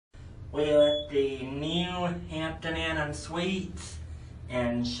We're at the new Hampton Inn Suites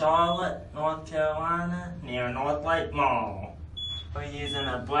in Charlotte, North Carolina, near Northlake Mall. We're using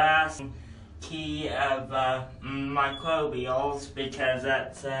a blast key of microbials because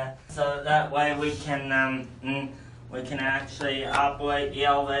that's so that way we can actually operate the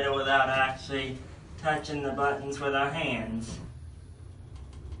elevator without actually touching the buttons with our hands.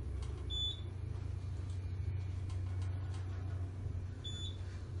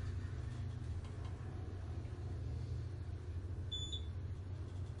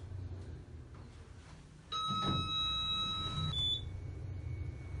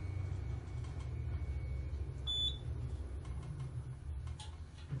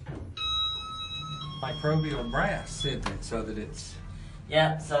 Microbial brass, isn't it? So that it's...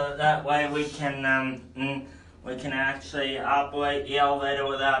 Yeah, so that way we can actually operate the elevator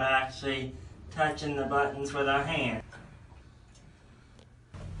without actually touching the buttons with our hands.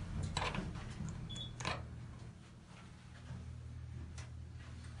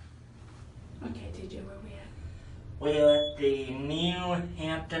 Okay, TJ, where we at? We're at the new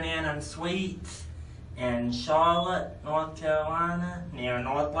Hampton Inn Suites in Charlotte, North Carolina, near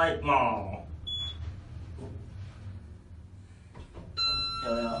Northlake Mall.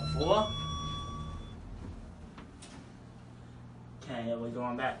 Here we are at 4. Okay, are we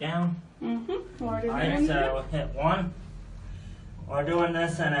going back down? Alright, so we'll hit 1. We're doing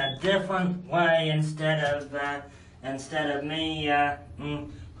this in a different way instead of me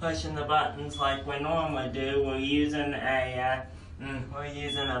pushing the buttons like we normally do. We're using a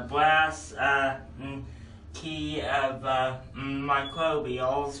brass key of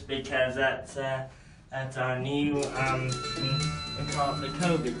microbials because that's our new we call it the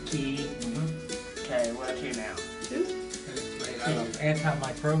COVID key. Okay, we're at 2 now. 2? It's made out of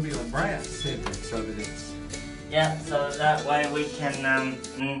antimicrobial brass, isn't it? So that it's... Yeah, so that way we can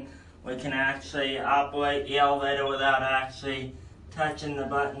actually operate the elevator without actually touching the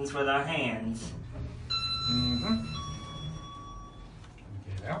buttons with our hands.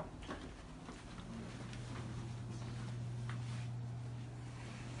 Get out.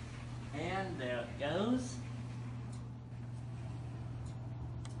 And there it goes.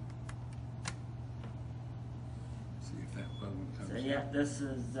 See if that button comes So yeah, this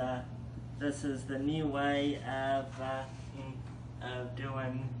is the new way of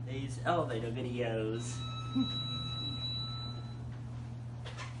doing these elevator videos.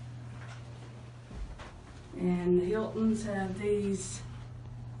 And the Hiltons have these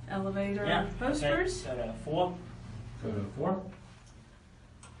elevator posters. Okay, go to 4. Go to 4.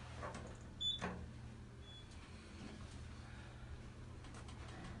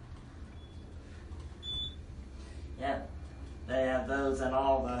 Yeah, they have those in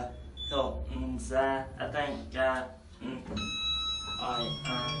all the Hiltons. I think I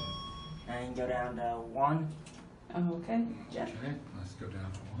can go down to 1. Oh, okay. Yeah. Okay, let's go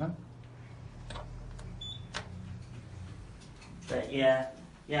down to 1. But yeah,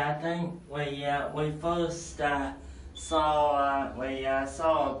 I think we first saw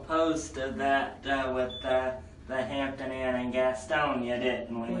a post of that with the Hampton Inn in Gastonia,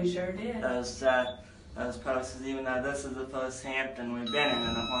 didn't we? We sure did. Those posters, even though this is the first Hampton we've been in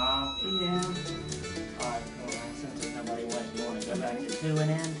a while. Yeah. Alright, cool. Since there's nobody waiting, you want to go back to 2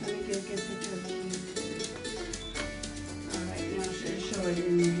 and in? Let me get a good picture of the key. Alright, now show it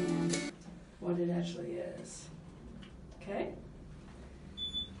in your hand what it actually is. Okay?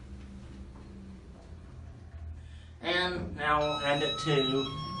 And now we'll end at 2,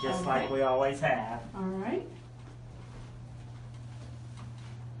 just like we always have. Alright.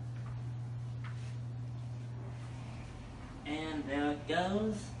 And there it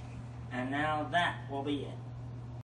goes. And now that will be it.